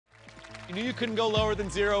You knew you couldn't go lower than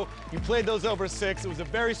 0. You played those over 6. It was a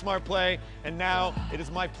very smart play. And now it is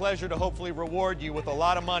my pleasure to hopefully reward you with a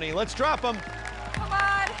lot of money. Let's drop them. Come on.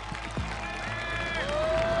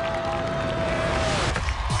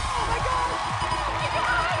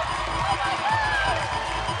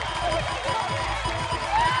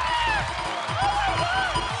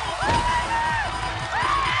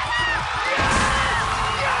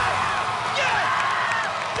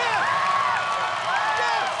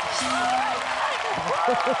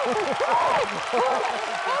 Oh my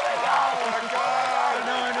God!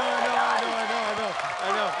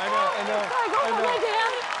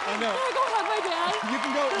 I know. Can I go hug my dad? You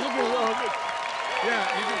can go.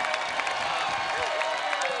 Yeah, you can.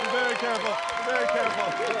 Be very careful. Be very careful.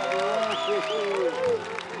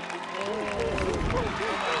 Oh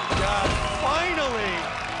my God! Finally!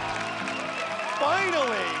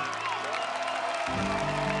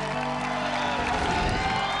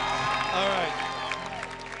 All right.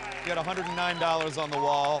 You got $109 on the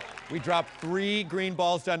wall. We dropped 3 green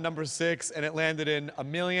balls down number 6, and it landed in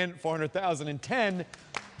 $1,400,010,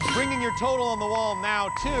 bringing your total on the wall now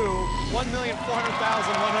to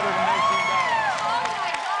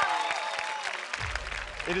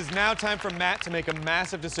 $1,400,119. It is now time for Matt to make a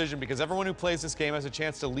massive decision because everyone who plays this game has a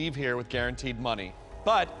chance to leave here with guaranteed money.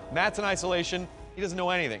 But Matt's in isolation. He doesn't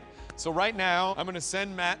know anything. So right now, I'm going to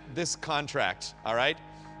send Matt this contract, all right?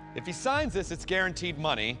 If he signs this, it's guaranteed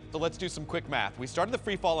money. So let's do some quick math. We started the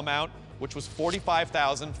free fall amount, which was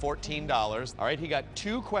 $45,014. All right, he got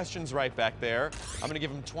 2 questions right back there. I'm gonna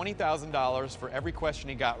give him $20,000 for every question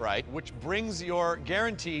he got right, which brings your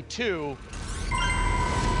guarantee to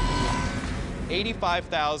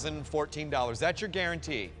 $85,014. That's your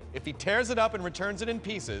guarantee. If he tears it up and returns it in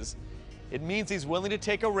pieces, it means he's willing to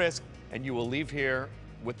take a risk, and you will leave here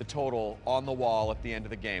with the total on the wall at the end of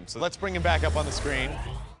the game. So let's bring him back up on the screen.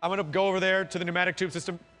 I'm gonna go over there to the pneumatic tube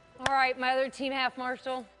system. All right, my other team half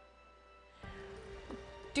marshal.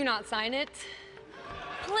 Do not sign it.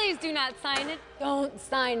 Please do not sign it. Don't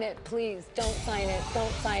sign it, please. Don't sign it.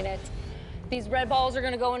 Don't sign it. These red balls are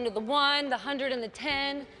gonna go into the 1, the 100, and the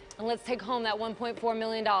 10, and let's take home that $1.4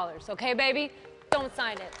 million. Okay, baby? Don't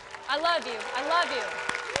sign it. I love you. I love you.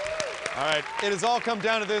 All right, it has all come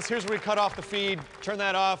down to this. Here's where we cut off the feed. Turn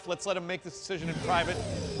that off. Let's let him make this decision in private.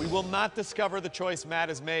 We will not discover the choice Matt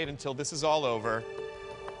has made until this is all over.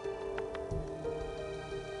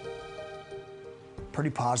 Pretty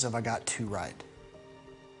positive I got 2 right.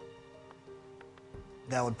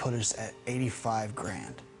 That would put us at 85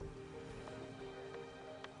 grand.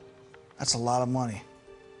 That's a lot of money.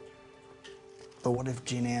 But what if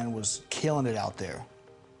Jean Ann was killing it out there?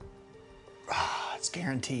 It's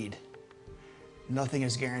guaranteed. Nothing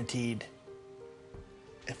is guaranteed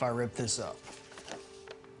if I rip this up.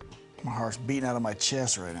 My heart's beating out of my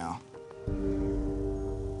chest right now.